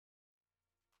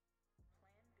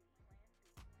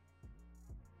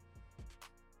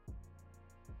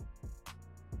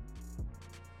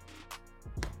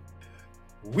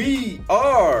We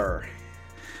are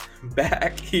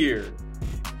back here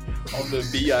on the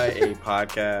BIA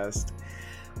podcast.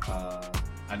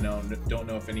 Don't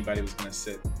know if anybody was going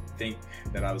to think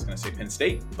that I was going to say Penn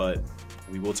State, but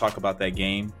we will talk about that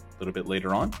game a little bit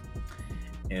later on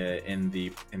in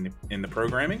the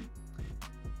programming.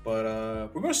 But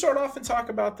we're going to start off and talk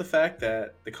about the fact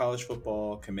that the College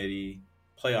Football Committee,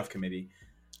 Playoff Committee,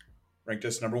 ranked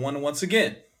us number one once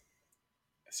again.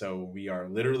 So we are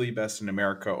literally best in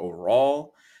America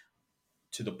overall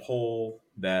to the poll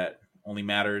that only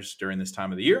matters during this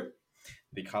time of the year,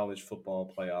 the College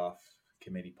Football Playoff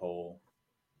Committee poll.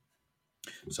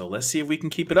 So let's see if we can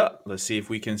keep it up. Let's see if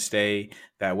we can stay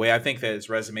that way. I think that his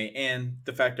resume and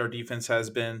the fact our defense has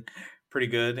been pretty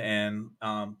good. And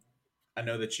I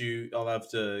know that I'll have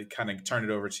to kind of turn it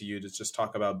over to you to just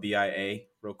talk about BIA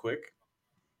real quick.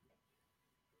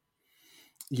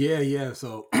 Yeah.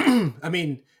 So, I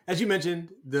mean, as you mentioned,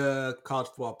 the College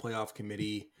Football Playoff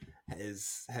Committee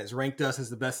has ranked us as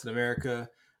the best in America.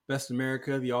 The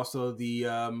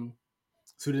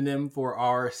pseudonym for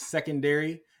our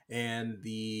secondary and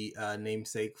the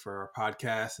namesake for our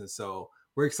podcast. And so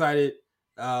we're excited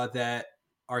that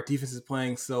our defense is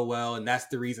playing so well, and that's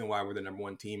the reason why we're the number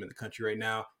one team in the country right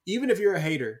now. Even if you're a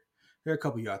hater, there are a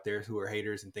couple of you out there who are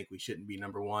haters and think we shouldn't be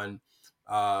number one.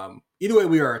 Either way,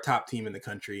 we are a top team in the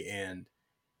country, and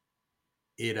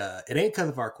it ain't because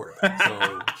of our quarterback.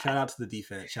 So shout out to the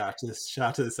defense, shout out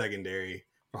to the secondary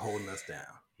for holding us down.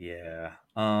 Yeah.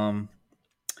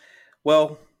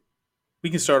 Well, we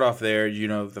can start off there. You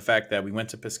know, the fact that we went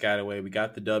to Piscataway, we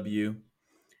got the W.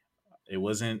 It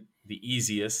wasn't the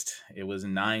easiest. It was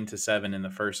 9-7 in the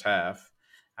first half.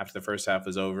 After the first half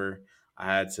was over, I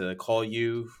had to call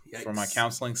you for my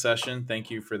counseling session.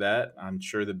 Thank you for that. I'm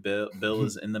sure the bill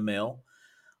is in the mail.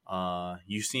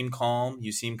 You seem calm.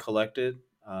 You seem collected.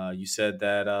 You said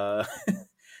that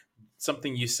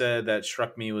something you said that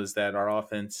struck me was that our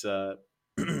offense,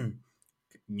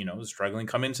 was struggling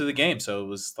coming into the game. So it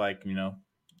was like,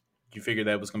 you figured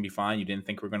that was going to be fine. You didn't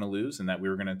think we were going to lose and that we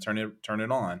were going to turn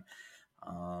it on.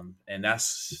 And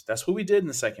that's what we did in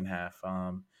the second half.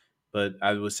 But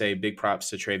I would say big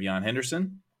props to TreVeyon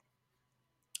Henderson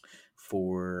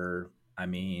for,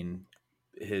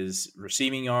 his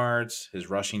receiving yards, his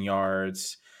rushing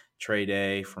yards, Trey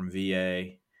Day from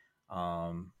VA.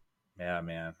 Yeah,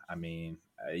 man.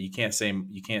 You can't say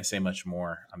much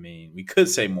more. We could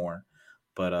say more,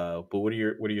 but what are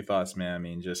your thoughts, man?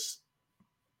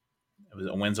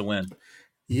 A win's a win.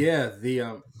 Yeah,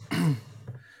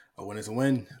 a win is a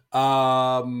win.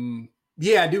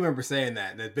 Yeah, I do remember saying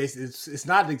that. That basically, it's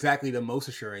not exactly the most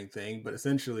assuring thing, but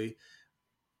essentially,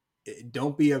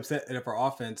 don't be upset if our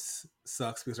offense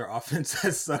sucks, because our offense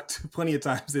has sucked plenty of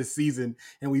times this season,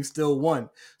 and we've still won.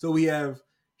 So we have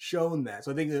shown that.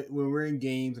 So I think that when we're in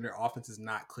games and our offense is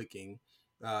not clicking,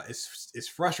 it's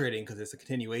frustrating because it's a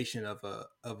continuation of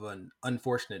an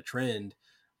unfortunate trend.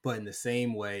 But in the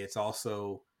same way, it's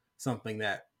also something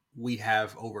that we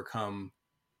have overcome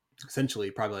essentially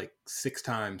probably like 6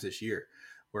 times this year,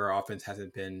 where our offense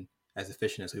hasn't been as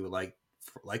efficient as we would like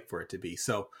for it to be.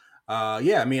 So, I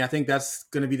think that's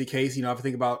going to be the case. If I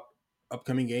think about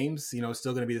upcoming games, it's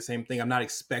still going to be the same thing. I'm not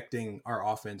expecting our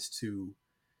offense to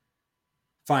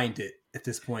find it at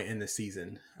this point in the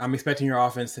season. I'm expecting your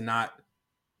offense to not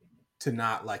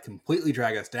like completely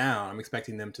drag us down. I'm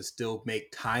expecting them to still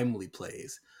make timely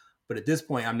plays. But at this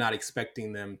point, I'm not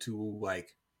expecting them to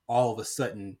like all of a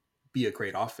sudden be a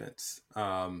great offense.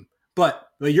 But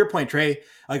your point, Trey,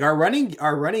 like our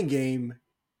running game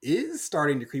is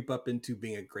starting to creep up into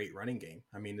being a great running game.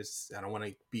 I don't want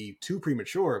to be too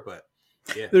premature, but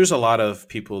yeah. There's a lot of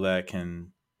people that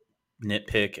can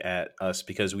nitpick at us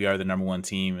because we are the number one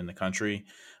team in the country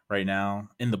right now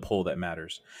in the poll that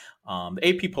matters. The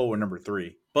AP poll, we're number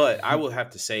 3. But I will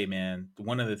have to say, man,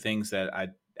 one of the things that I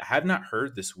have not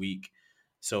heard this week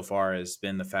so far has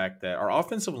been the fact that our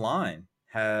offensive line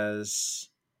is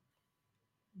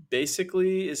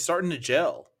starting to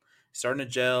gel.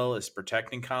 It's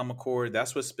protecting Kyle McCord.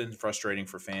 That's what's been frustrating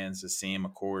for fans, is seeing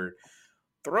McCord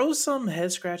throw some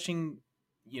head scratching,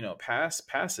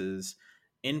 passes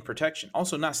in protection.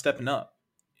 Also not stepping up.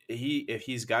 If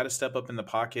he's got to step up in the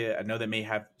pocket, I know that may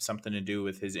have something to do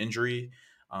with his injury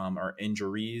or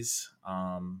injuries,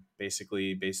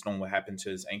 basically based on what happened to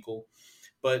his ankle.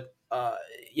 But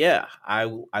I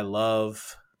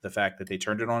love the fact that they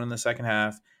turned it on in the second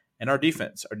half. And our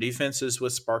defense is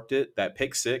what sparked it. That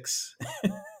pick 6.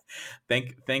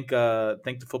 Thank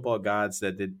the football gods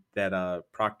that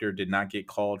Proctor did not get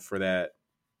called for that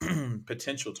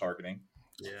potential targeting.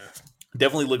 Yeah.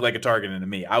 Definitely looked like a target to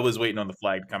me. I was waiting on the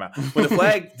flag to come out. When the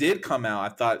flag did come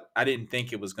out, I didn't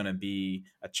think it was going to be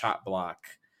a chop block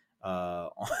on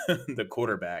the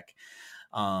quarterback.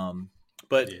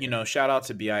 But Yeah. shout out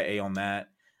to BIA on that.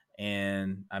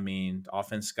 And I mean,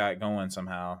 offense got going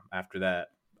somehow after that.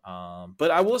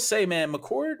 But I will say, man,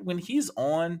 McCord, when he's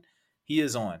on, he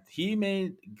is on. He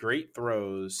made great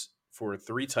throws for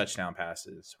 3 touchdown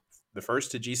passes. The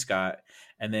first to G. Scott,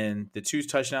 and then the 2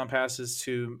 touchdown passes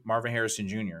to Marvin Harrison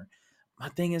Jr. My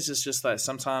thing is just that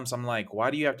sometimes I'm like, why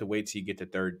do you have to wait till you get to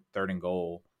third and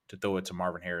goal to throw it to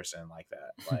Marvin Harrison like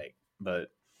that?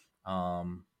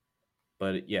 Um,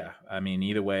 but yeah, I mean,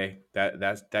 either way,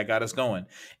 that got us going.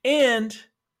 And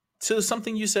to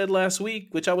something you said last week,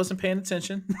 which I wasn't paying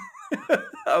attention.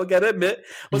 I gotta admit,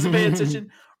 wasn't paying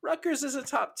attention. Rutgers is a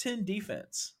top 10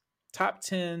 defense, top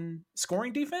 10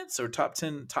 scoring defense, or top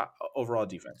overall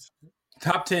defense.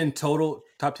 Top 10 total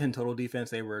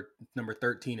defense. They were number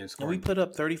 13 in And we scoring put up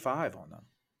defense. 35 on them.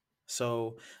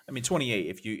 So I mean 28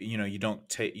 if you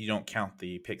don't count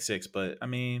the pick 6, but I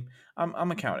mean I'm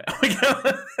gonna count it.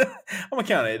 I'm gonna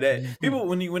count it. That people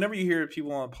whenever you hear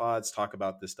people on pods talk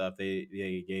about this stuff,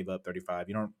 they gave up 35.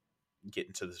 You don't get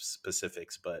into the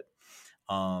specifics, but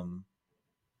um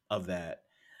of that.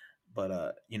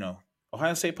 But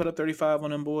Ohio State put up 35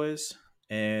 on them boys,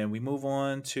 and we move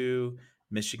on to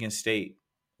Michigan State,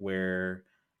 where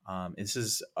this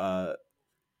is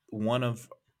one of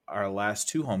our last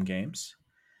 2 home games,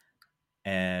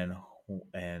 and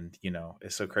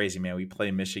it's so crazy, man. We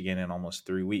play Michigan in almost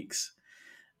 3 weeks,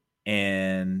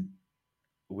 and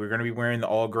we're going to be wearing the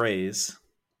all grays.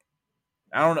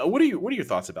 I don't know. What are your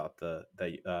thoughts about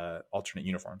the alternate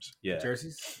uniforms? Yeah,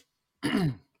 Jerseys.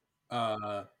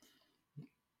 uh,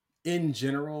 in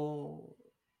general,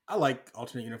 I like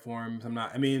alternate uniforms.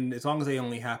 I mean, as long as they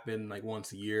only happen like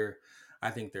once a year, I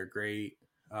think they're great.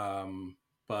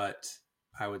 But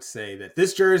I would say that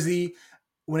this jersey,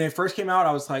 when it first came out,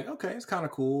 I was like, okay, it's kind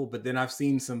of cool. But then I've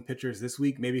seen some pictures this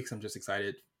week, maybe because I'm just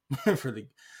excited for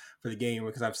the game,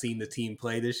 because I've seen the team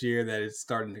play this year, that it's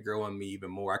starting to grow on me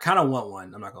even more. I kind of want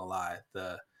one. I'm not gonna lie.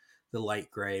 The light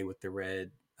gray with the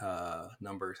red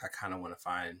numbers. I kind of want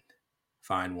to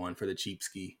find one for the cheap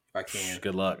ski if I can.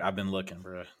 Good luck. I've been looking,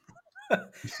 bro.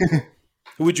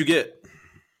 Who would you get?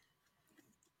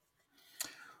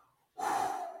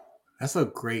 That's a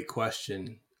great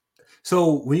question.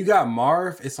 So when you got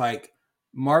Marv, it's like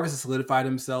Marv has solidified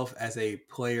himself as a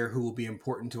player who will be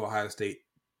important to Ohio State,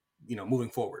 moving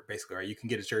forward, basically, right? You can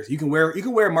get his jersey. You can wear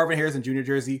a Marvin Harrison Jr.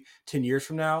 jersey 10 years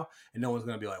from now, and no one's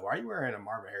going to be like, why are you wearing a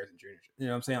Marvin Harrison Jr.? You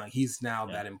know what I'm saying? Like, he's now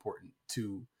that important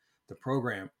to the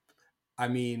program. I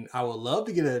mean, I would love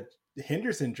to get a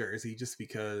Henderson jersey just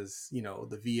because,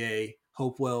 the VA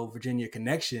Hopewell, Virginia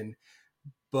connection,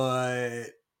 but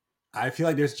I feel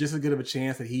like there's just as good of a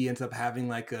chance that he ends up having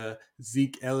like a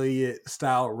Zeke Elliott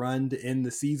style run to end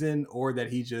the season, or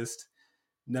that he just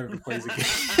never plays again.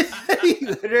 he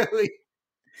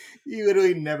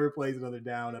literally never plays another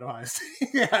down at Ohio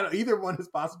State. Either one is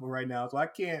possible right now, so I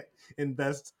can't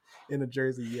invest in a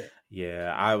jersey yet.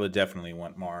 Yeah, I would definitely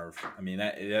want Marv. I mean,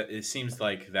 it seems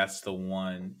like that's the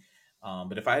one.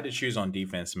 But if I had to choose on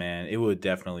defense, man, it would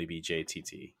definitely be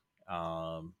JTT.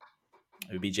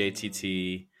 It would be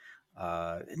JTT.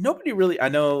 Nobody really, I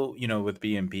know, with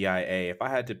being BIA, if I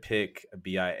had to pick a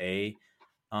BIA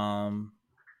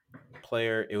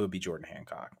player, it would be Jordan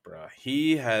Hancock, bro.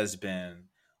 He has been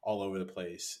all over the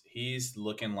place. He's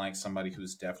looking like somebody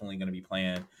who's definitely going to be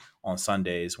playing on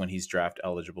Sundays when he's draft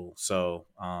eligible. So,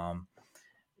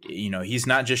 he's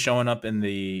not just showing up in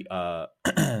the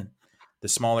the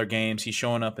smaller games. He's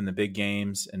showing up in the big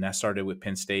games, and that started with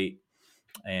Penn State.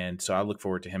 And so I look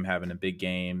forward to him having a big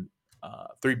game,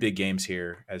 3 big games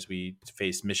here as we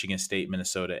face Michigan State,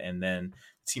 Minnesota, and then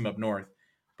team up north.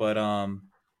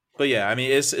 But yeah, I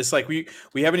mean, it's like we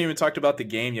haven't even talked about the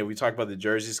game yet. We talked about the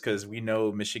jerseys because we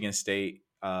know Michigan State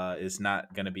is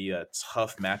not going to be a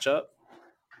tough matchup.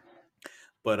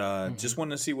 But just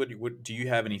wanted to see what do you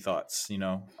have any thoughts,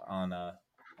 on the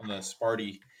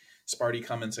Sparty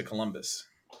coming to Columbus?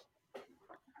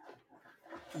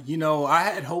 I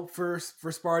had hope for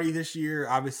Sparty this year.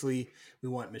 Obviously, we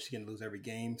want Michigan to lose every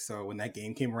game. So when that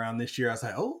game came around this year, I was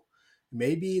like, oh,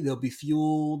 maybe they'll be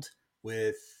fueled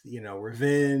with,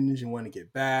 revenge and want to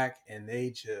get back. And they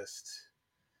just,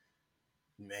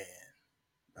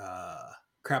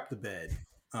 crap the bed,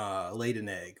 laid an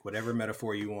egg, whatever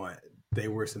metaphor you want. They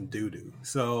were some doo-doo.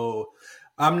 So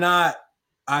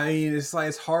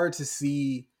it's hard to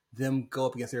see them go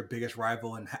up against their biggest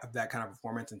rival and have that kind of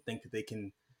performance and think that they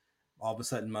can all of a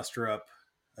sudden muster up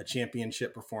a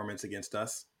championship performance against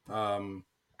us.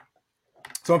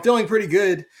 So I'm feeling pretty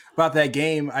good about that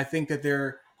game. I think that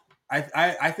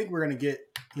I think we're gonna get,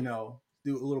 do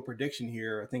a little prediction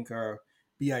here. I think our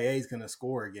BIA is gonna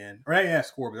score again, or not even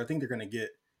score, but I think they're gonna get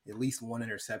at least one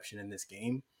interception in this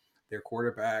game. Their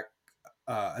quarterback,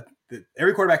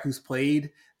 every quarterback who's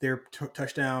played, their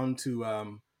touchdown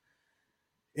to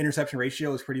interception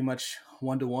ratio is pretty much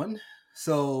 1-to-1.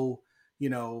 So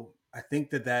I think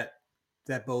that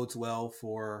bodes well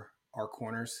for our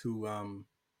corners who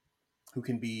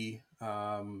can be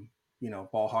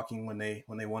ball hawking when they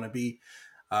want to be.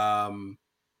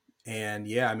 And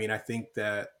yeah, I mean, I think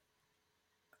that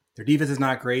their defense is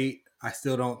not great. I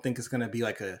still don't think it's going to be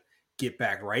like a get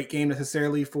back right game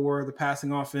necessarily for the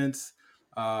passing offense.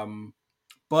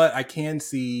 But I can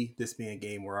see this being a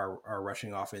game where our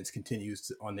rushing offense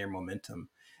continues on their momentum,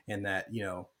 and that,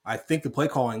 I think the play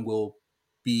calling will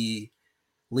be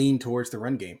lean towards the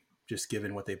run game, just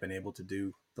given what they've been able to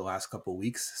do the last couple of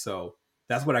weeks. So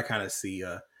that's what I kind of see: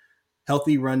 a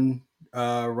healthy run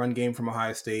game from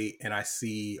Ohio State, and I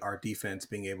see our defense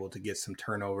being able to get some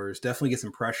turnovers, definitely get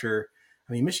some pressure.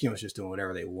 I mean, Michigan was just doing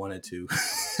whatever they wanted to,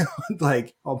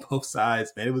 like on both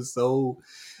sides, man. It was so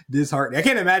disheartening. I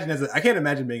can't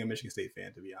imagine being a Michigan State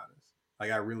fan, to be honest.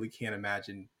 Like, I really can't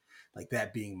imagine like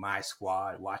that being my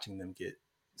squad, watching them get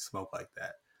smoked like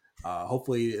that.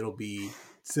 Hopefully, it'll be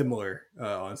similar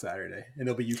on Saturday, and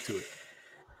they'll be used to it.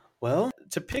 Well,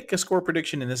 to pick a score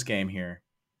prediction in this game here,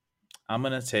 I'm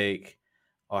gonna take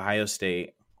Ohio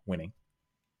State winning.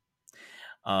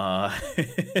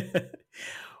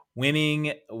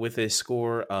 Winning with a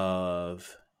score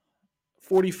of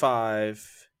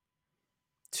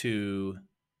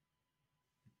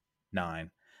 45-9.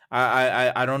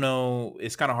 I don't know.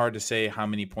 It's kind of hard to say how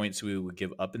many points we would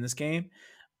give up in this game.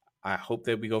 I hope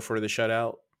that we go for the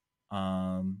shutout.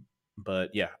 But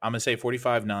yeah, I'm gonna say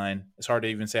 45-9. It's hard to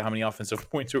even say how many offensive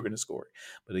points we're gonna score,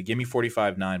 but give me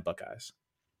 45-9 Buckeyes.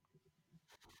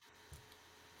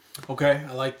 Okay,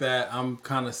 I like that. I'm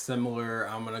kind of similar.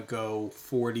 I'm gonna go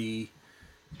 40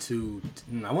 to,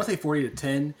 I want to say 40 to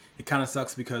 10. It kind of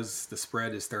sucks because the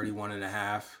spread is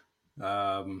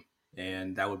 31.5,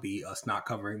 and that would be us not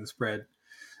covering the spread.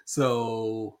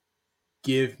 So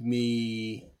give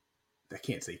me, I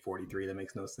can't say 43. That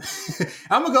makes no sense.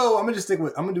 I'm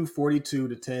gonna do 42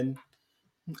 to 10.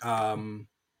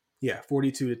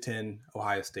 42 to 10,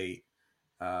 Ohio State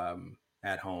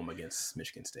at home against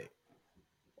Michigan State.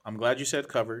 I'm glad you said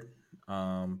covered,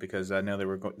 because I know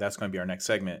that's going to be our next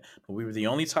segment. But we were the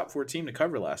only top 4 team to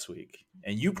cover last week,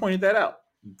 and you pointed that out.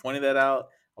 I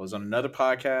was on another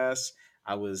podcast.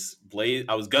 I was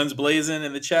guns blazing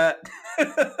in the chat.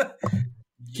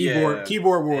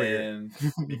 Keyboard warrior, and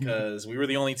because we were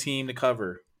the only team to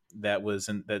cover that was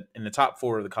in the top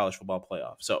 4 of the college football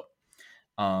playoff. So,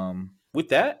 with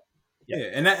that,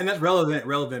 and that's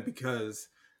relevant because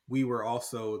we were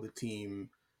also the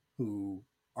team who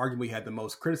arguably had the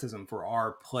most criticism for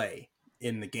our play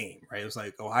in the game, right? It was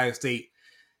like Ohio State,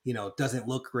 doesn't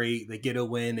look great. They get a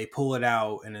win, they pull it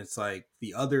out, and it's like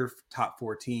the other top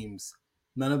 4 teams,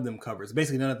 none of them covers.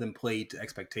 Basically, none of them played to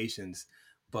expectations,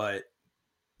 but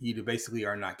you basically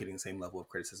are not getting the same level of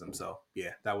criticism. So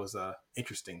yeah, that was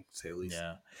interesting to say the least.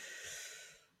 Yeah.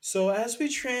 So as we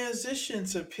transition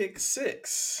to pick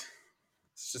 6,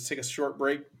 let's just take a short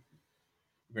break.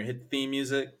 We're gonna hit the theme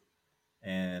music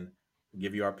and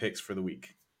give you our picks for the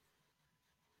week.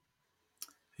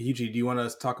 Hey, Yuji, do you want to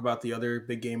talk about the other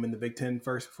big game in the Big Ten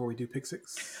first before we do pick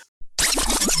 6?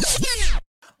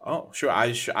 Oh, sure.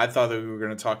 I thought that we were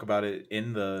going to talk about it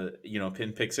in the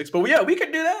pin pick 6, but yeah, we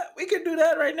could do that. We could do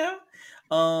that right now.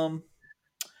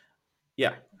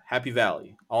 Yeah, Happy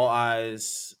Valley. All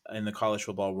eyes in the college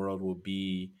football world will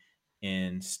be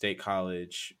in State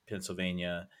College,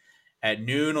 Pennsylvania, at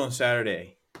noon on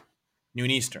Saturday, noon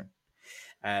Eastern,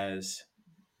 as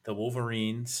the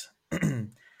Wolverines,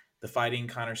 the Fighting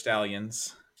Connor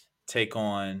Stallions, take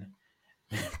on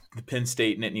the Penn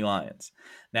State Nittany Lions.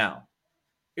 Now,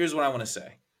 here's what I want to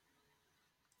say.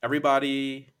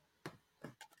 Everybody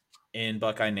in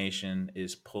Buckeye Nation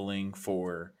is pulling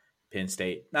for Penn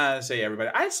State. Not to say everybody.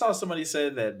 I saw somebody say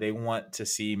that they want to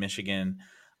see Michigan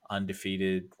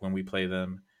undefeated when we play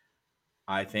them.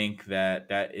 I think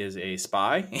that is a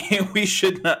spy, and we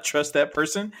should not trust that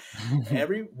person.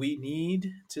 We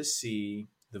need to see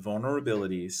the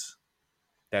vulnerabilities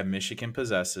that Michigan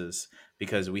possesses,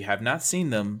 because we have not seen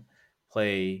them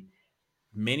play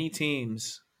many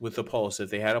teams with a pulse. If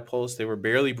they had a pulse, they were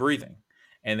barely breathing.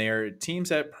 And they're teams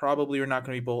that probably are not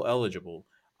going to be bowl eligible,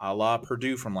 a la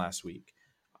Purdue from last week,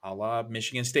 a la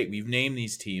Michigan State. We've named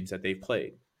these teams that they've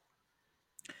played.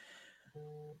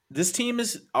 This team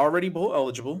is already bowl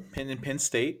eligible, Penn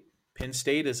State. Penn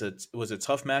State was a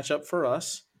tough matchup for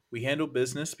us. We handled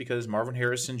business because Marvin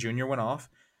Harrison Jr. went off,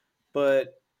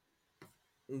 but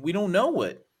we don't know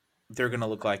what they're going to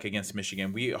look like against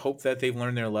Michigan. We hope that they've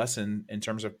learned their lesson in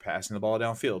terms of passing the ball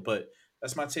downfield. But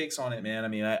that's my takes on it, man. I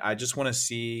mean, I just want to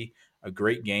see a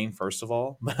great game, first of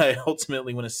all, but I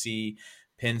ultimately want to see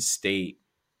Penn State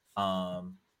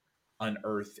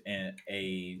unearth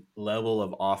a level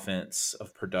of offense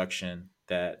of production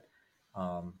that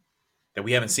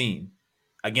we haven't seen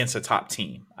against a top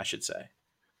team, I should say.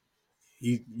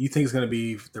 You think it's going to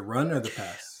be the run or the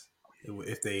pass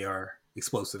if they are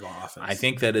explosive on offense? I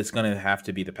think that it's going to have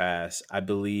to be the pass. I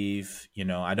believe,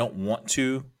 I don't want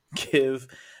to give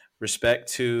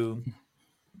respect to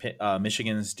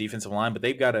Michigan's defensive line, but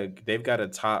they've got a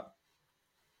top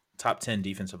 10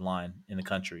 defensive line in the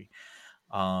country.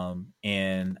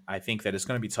 And I think that it's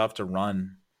going to be tough to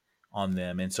run on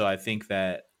them. And so I think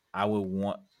that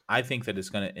it's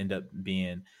going to end up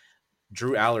being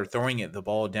Drew Aller throwing the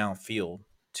ball downfield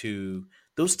to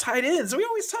those tight ends. We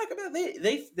always talk about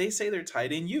they say they're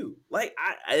tight end you. Like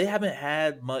I haven't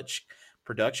had much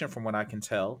production from what I can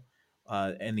tell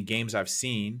in the games I've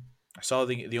seen. I saw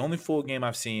the only full game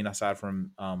I've seen aside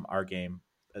from our game,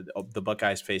 the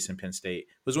Buckeyes facing Penn State,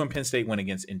 was when Penn State went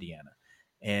against Indiana.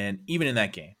 And even in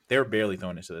that game, they were barely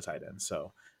throwing it to the tight end.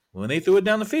 So when they threw it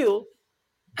down the field,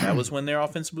 that was when their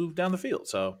offense moved down the field.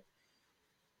 So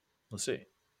we'll see.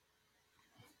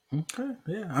 Okay.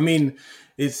 Yeah. I mean,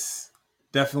 it's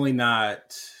definitely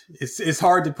not. It's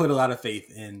hard to put a lot of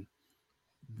faith in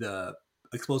the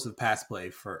explosive pass play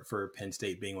for Penn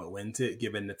State being what wins it,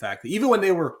 given the fact that even when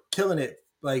they were killing it,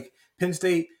 like Penn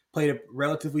State played a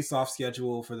relatively soft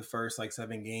schedule for the first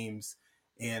 7 games,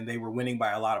 and they were winning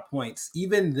by a lot of points.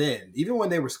 Even then, even when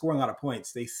they were scoring a lot of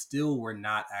points, they still were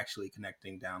not actually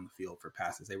connecting down the field for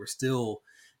passes. They were still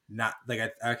not I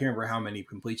can't remember how many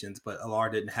completions, but Alar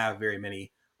didn't have very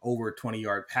many over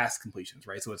 20-yard pass completions,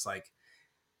 right? So it's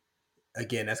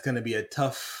again, that's going to be a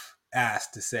tough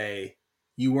ask to say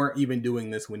you weren't even doing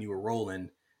this when you were rolling.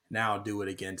 Now do it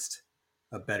against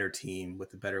a better team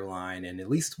with a better line and at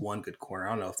least one good corner. I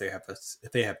don't know if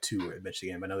they have 2 at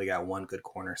Michigan, but I know they got 1 good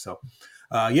corner. So,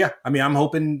 yeah, I mean, I'm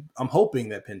hoping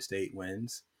that Penn State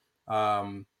wins,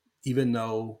 even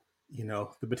though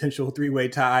the potential 3-way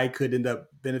tie could end up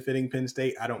benefiting Penn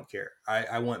State. I don't care.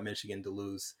 I want Michigan to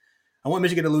lose. I want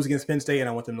Michigan to lose against Penn State, and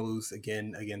I want them to lose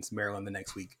again against Maryland the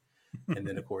next week. And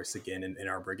then, of course, again in Ann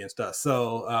Arbor against us.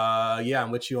 So, yeah,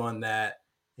 I'm with you on that.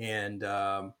 And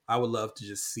I would love to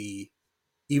just see,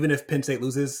 even if Penn State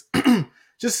loses,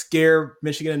 just scare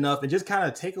Michigan enough and just kind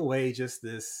of take away just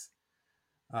this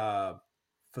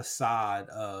facade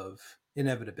of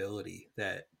inevitability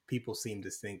that people seem to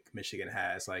think Michigan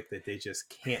has, that they just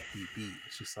can't be beat.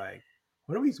 It's just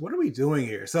what are we doing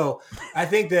here? So I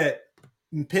think that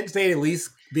Penn State, at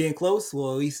least being close,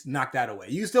 will at least knock that away.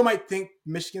 You still might think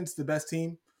Michigan's the best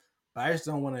team, but I just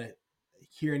don't want to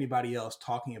hear anybody else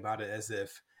talking about it as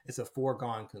if it's a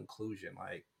foregone conclusion.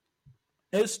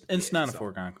 It's not a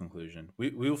foregone conclusion. We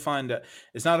will find out.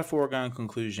 It's not a foregone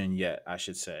conclusion yet, I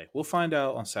should say. We'll find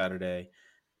out on Saturday.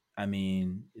 I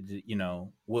mean,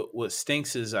 what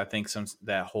stinks is I think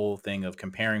that whole thing of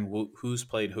comparing who's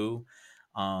played who.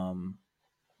 And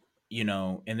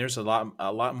there's a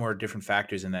lot more different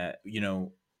factors in that.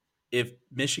 If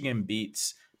Michigan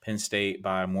beats Penn State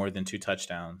by more than 2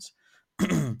 touchdowns,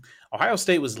 Ohio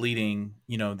State was leading.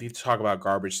 They talk about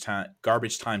garbage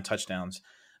time touchdowns.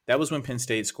 That was when Penn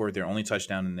State scored their only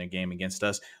touchdown in their game against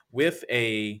us with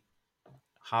a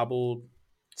hobbled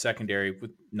secondary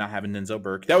with not having Denzel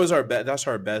Burke. That's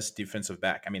our best defensive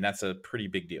back. I mean, that's a pretty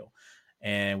big deal.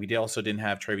 And we also didn't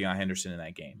have TreVeyon Henderson in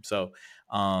that game. So,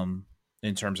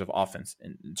 in terms of offense,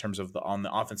 in terms of on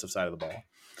the offensive side of the ball.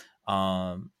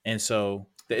 And so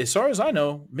as far as I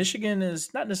know, Michigan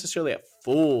is not necessarily at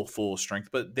full strength,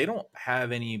 but they don't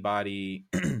have anybody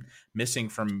missing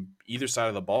from either side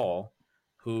of the ball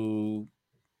who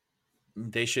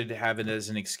they should have it as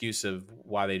an excuse of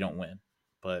why they don't win.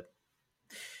 But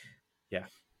yeah.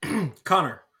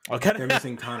 Connor. Okay. They're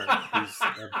missing Connor, who's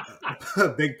a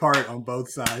big part on both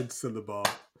sides of the ball.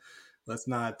 Let's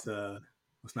not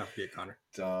forget Connor.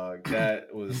 Dog, that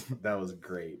was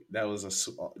great. That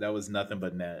was nothing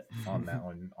but net on that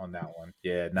one.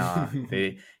 Yeah, nah.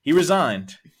 He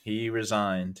resigned.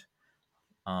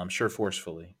 Sure,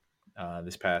 forcefully.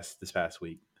 This past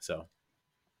week. So,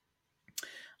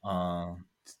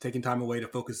 it's taking time away to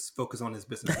focus on his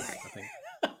business. I think.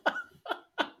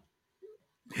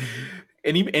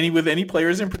 Any with any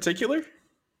players in particular?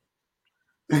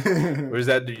 Or is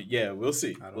that? Yeah, we'll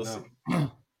see. I don't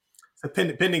know. It's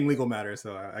a pending legal matter,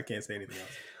 so I can't say anything else.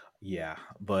 Yeah,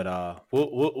 but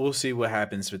we'll see what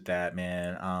happens with that,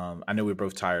 man. I know we're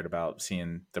both tired about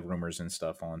seeing the rumors and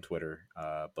stuff on Twitter,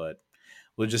 but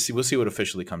we'll see what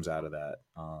officially comes out of that.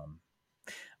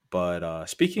 But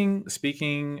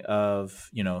speaking of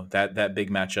that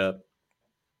big matchup,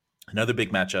 another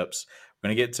big matchups, we're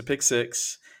gonna get to pick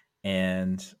six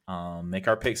and make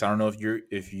our picks. I don't know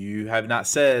if you have not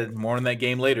said more on that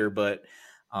game later, but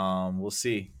we'll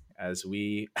see as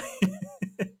we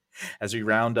as we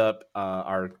round up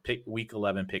our pick week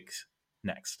 11 picks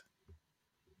next.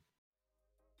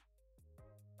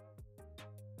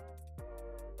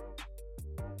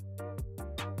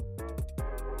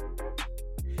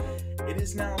 It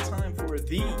is now time for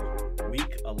the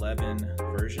week 11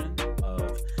 version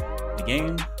of the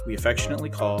game we affectionately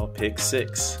call Pick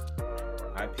Six.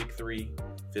 I pick three,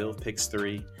 Phil picks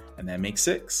three, and that makes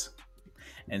six.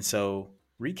 And so,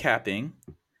 recapping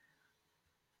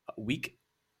week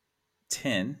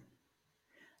 10,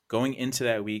 going into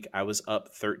that week, I was up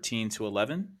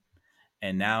 13-11.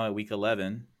 And now at week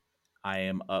 11, I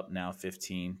am up now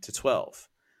 15-12.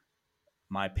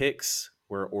 My picks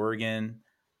were Oregon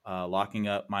locking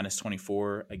up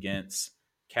 -24 against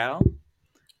Cal.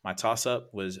 My toss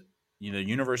up was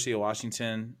University of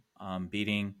Washington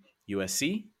beating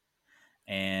USC,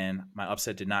 and my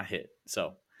upset did not hit.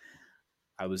 So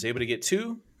I was able to get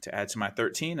 2 to add to my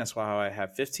 13. That's why I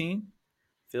have 15.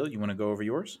 Phil, you want to go over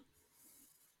yours?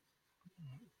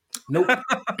 Nope.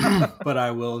 But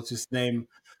I will just name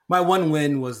my one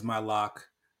win was my lock.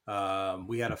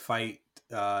 We had a fight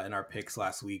in our picks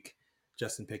last week.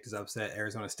 Justin picked his upset,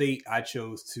 Arizona State. I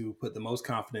chose to put the most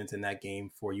confidence in that game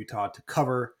for Utah to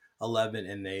cover 11,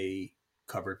 and they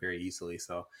covered very easily.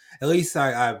 So at least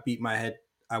I beat my head.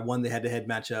 I won the head-to-head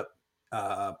matchup,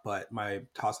 but my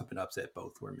toss-up and upset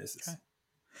both were misses. Okay.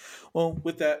 Well,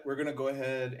 with that, we're going to go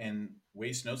ahead and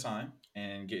waste no time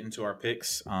and get into our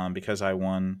picks. Because I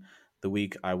won the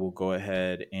week, I will go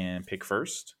ahead and pick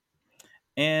first.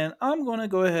 And I'm going to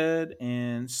go ahead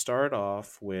and start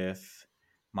off with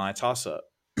my toss up.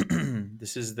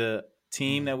 This is the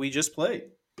team that we just played.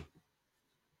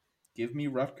 Give me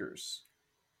Rutgers,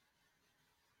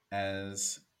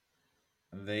 as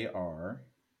they are,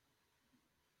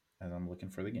 as I'm looking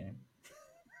for the game,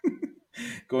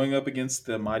 going up against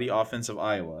the mighty offense of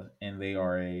Iowa, and they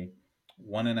are a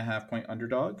 1.5 point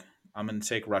underdog. I'm going to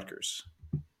take Rutgers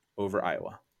over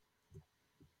Iowa.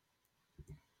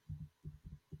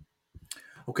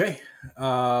 Okay.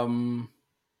 I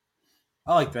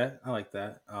like that.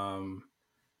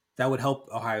 That would help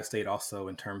Ohio State also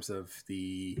in terms of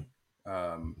the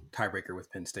tiebreaker with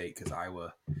Penn State, because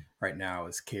Iowa right now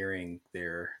is carrying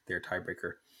their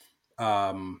tiebreaker.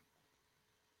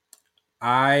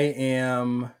 I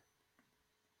am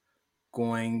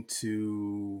going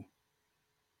to.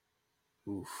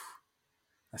 Oof,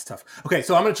 that's tough. Okay,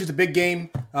 so I'm going to choose a big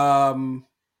game. One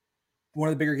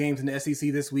of the bigger games in the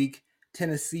SEC this week: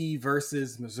 Tennessee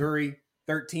versus Missouri.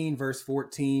 13 versus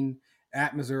 14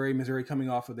 at Missouri. Missouri coming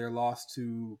off of their loss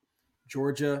to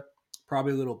Georgia,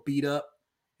 probably a little beat up.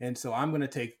 And so I'm going to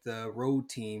take the road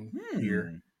team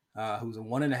here, who's a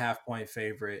 1.5 point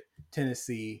favorite,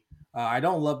 Tennessee. I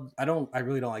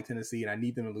really don't like Tennessee, and I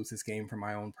need them to lose this game for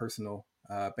my own personal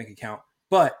bank account.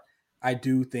 But I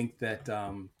do think that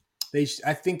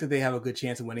I think that they have a good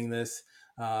chance of winning this.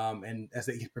 And as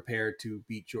they get prepared to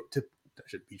beat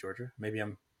Georgia, maybe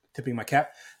I'm tipping my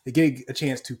cap. They get a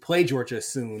chance to play Georgia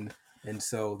soon, and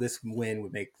so this win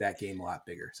would make that game a lot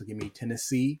bigger. So give me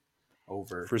Tennessee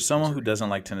over. For someone who doesn't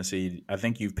like Tennessee, I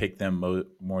think you've picked them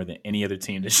more than any other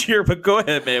team this year. But go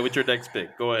ahead, man, with your next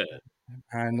pick. Go ahead.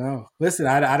 I know. Listen,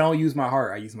 I don't use my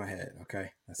heart. I use my head.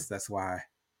 Okay, that's why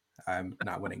I'm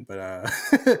not winning, but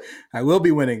I will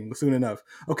be winning soon enough.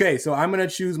 Okay, so I'm gonna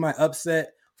choose my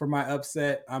upset. For my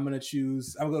upset, I'm gonna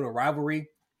go to rivalry.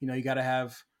 You got to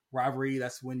have rivalry.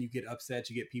 That's when you get upset.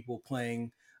 You get people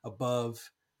playing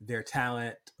above their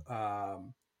talent,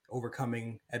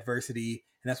 overcoming adversity,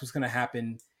 and that's what's going to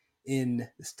happen in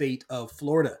the state of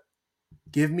Florida.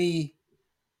 Give me.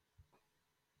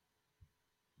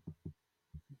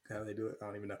 How they do it? I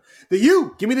don't even know. The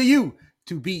U. Give me the U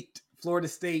to beat Florida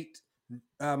State.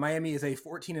 Miami is a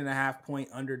 14.5 point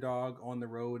underdog on the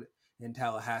road in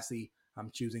Tallahassee.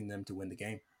 I'm choosing them to win the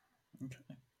game.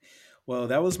 Okay. Well,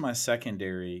 that was my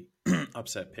secondary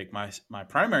upset pick. My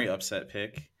primary upset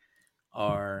pick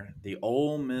are the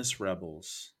Ole Miss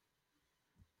Rebels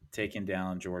taking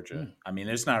down Georgia. I mean,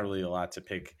 there's not really a lot to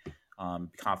pick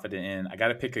confident in. I got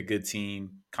to pick a good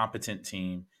team, competent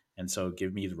team, and so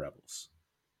give me the Rebels.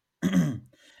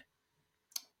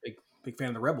 Big fan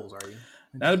of the Rebels, are you?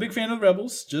 Not a big fan of the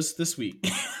Rebels, just this week.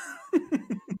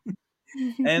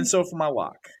 And so for my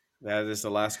lock, that is the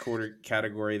last quarter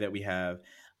category that we have.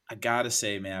 I gotta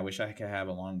say, man, I wish I could have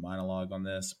a long monologue on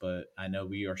this, but I know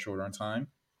we are short on time.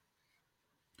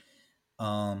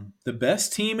 The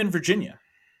best team in Virginia,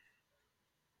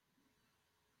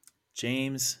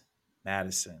 James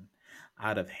Madison,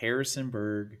 out of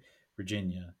Harrisonburg,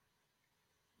 Virginia.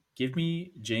 Give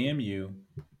me JMU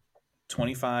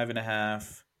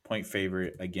 25.5 point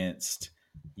favorite against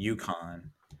UConn.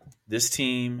 This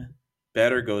team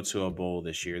better go to a bowl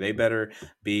this year. They better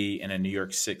be in a New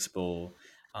York Six bowl,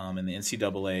 and the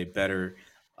NCAA better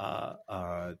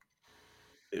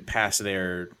pass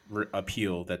their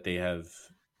appeal that they have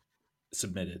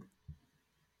submitted.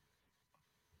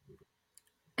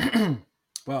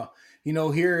 Well,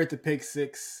 here at the Pick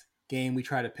Six game, we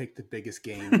try to pick the biggest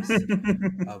games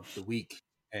of the week.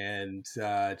 And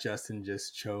Justin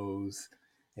just chose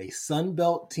a Sun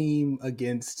Belt team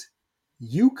against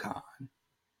UConn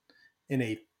in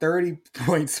a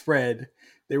 30-point spread.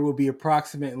 There will be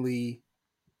approximately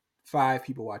 5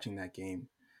 people watching that game.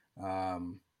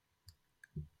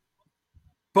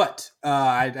 But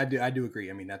I do agree.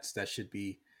 I mean, that should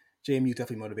be JMU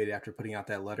definitely motivated after putting out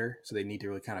that letter, so they need to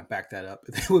really kind of back that up.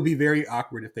 It would be very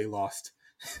awkward if they lost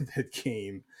that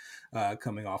game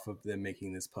coming off of them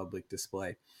making this public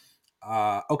display.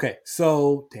 Okay,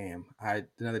 so damn,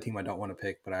 another team I don't want to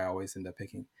pick, but I always end up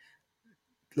picking.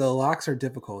 The locks are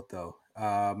difficult though.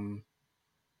 I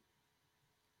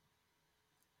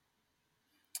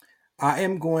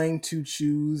am going to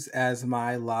choose as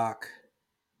my lock.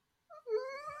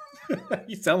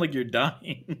 You sound like you're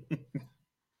dying.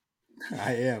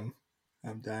 I am.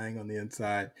 I'm dying on the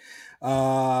inside.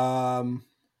 I'm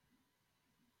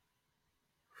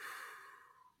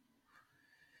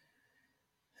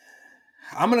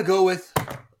going to go with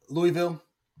Louisville.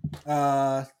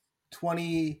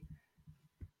 20.5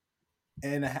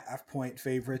 point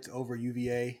favorites over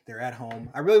UVA. They're at home.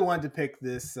 I really wanted to pick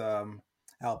this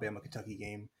Alabama-Kentucky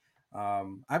game.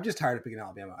 I'm just tired of picking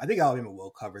Alabama. I think Alabama will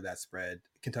cover that spread.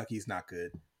 Kentucky's not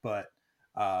good, but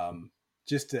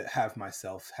just to have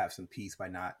myself have some peace by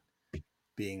not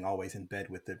being always in bed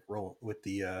with the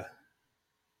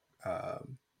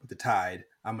Tide,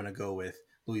 I'm going to go with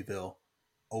Louisville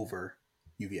over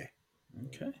UVA.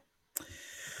 Okay.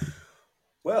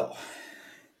 Well,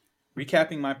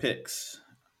 recapping my picks,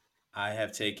 I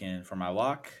have taken for my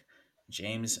lock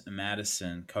James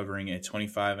Madison covering a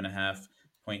 25.5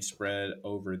 point spread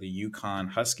over the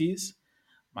UConn Huskies.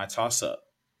 My toss-up,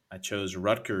 I chose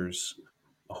Rutgers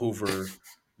over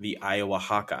the Iowa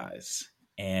Hawkeyes.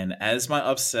 And as my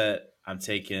upset, I'm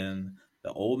taking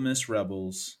the Ole Miss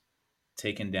Rebels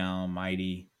taking down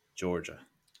mighty Georgia.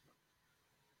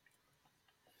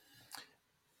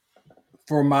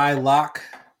 For my lock,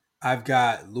 I've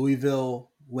got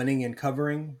Louisville winning and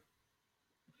covering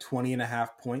 20.5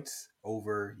 points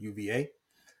over UVA.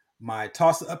 My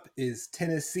toss-up is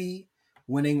Tennessee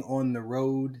winning on the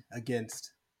road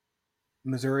against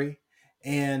Missouri.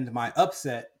 And my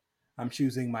upset, I'm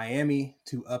choosing Miami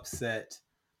to upset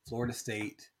Florida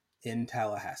State in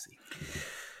Tallahassee.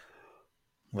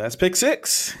 Well, that's pick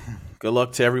 6. Good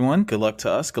luck to everyone. Good luck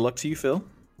to us. Good luck to you, Phil.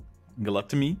 Good luck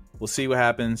to me. We'll see what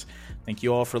happens. Thank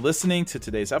you all for listening to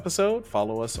today's episode.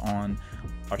 Follow us on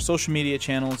our social media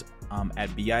channels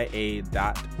at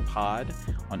BIA.pod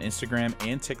on Instagram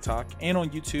and TikTok, and on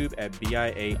YouTube at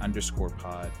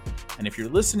BIA_pod. And if you're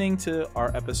listening to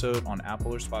our episode on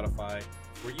Apple or Spotify,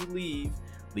 before you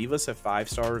leave us a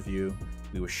 5-star review.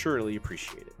 We would surely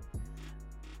appreciate it.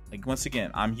 Like, once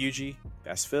again, I'm Hugie.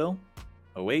 That's Phil.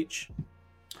 OH.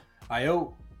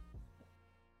 IO.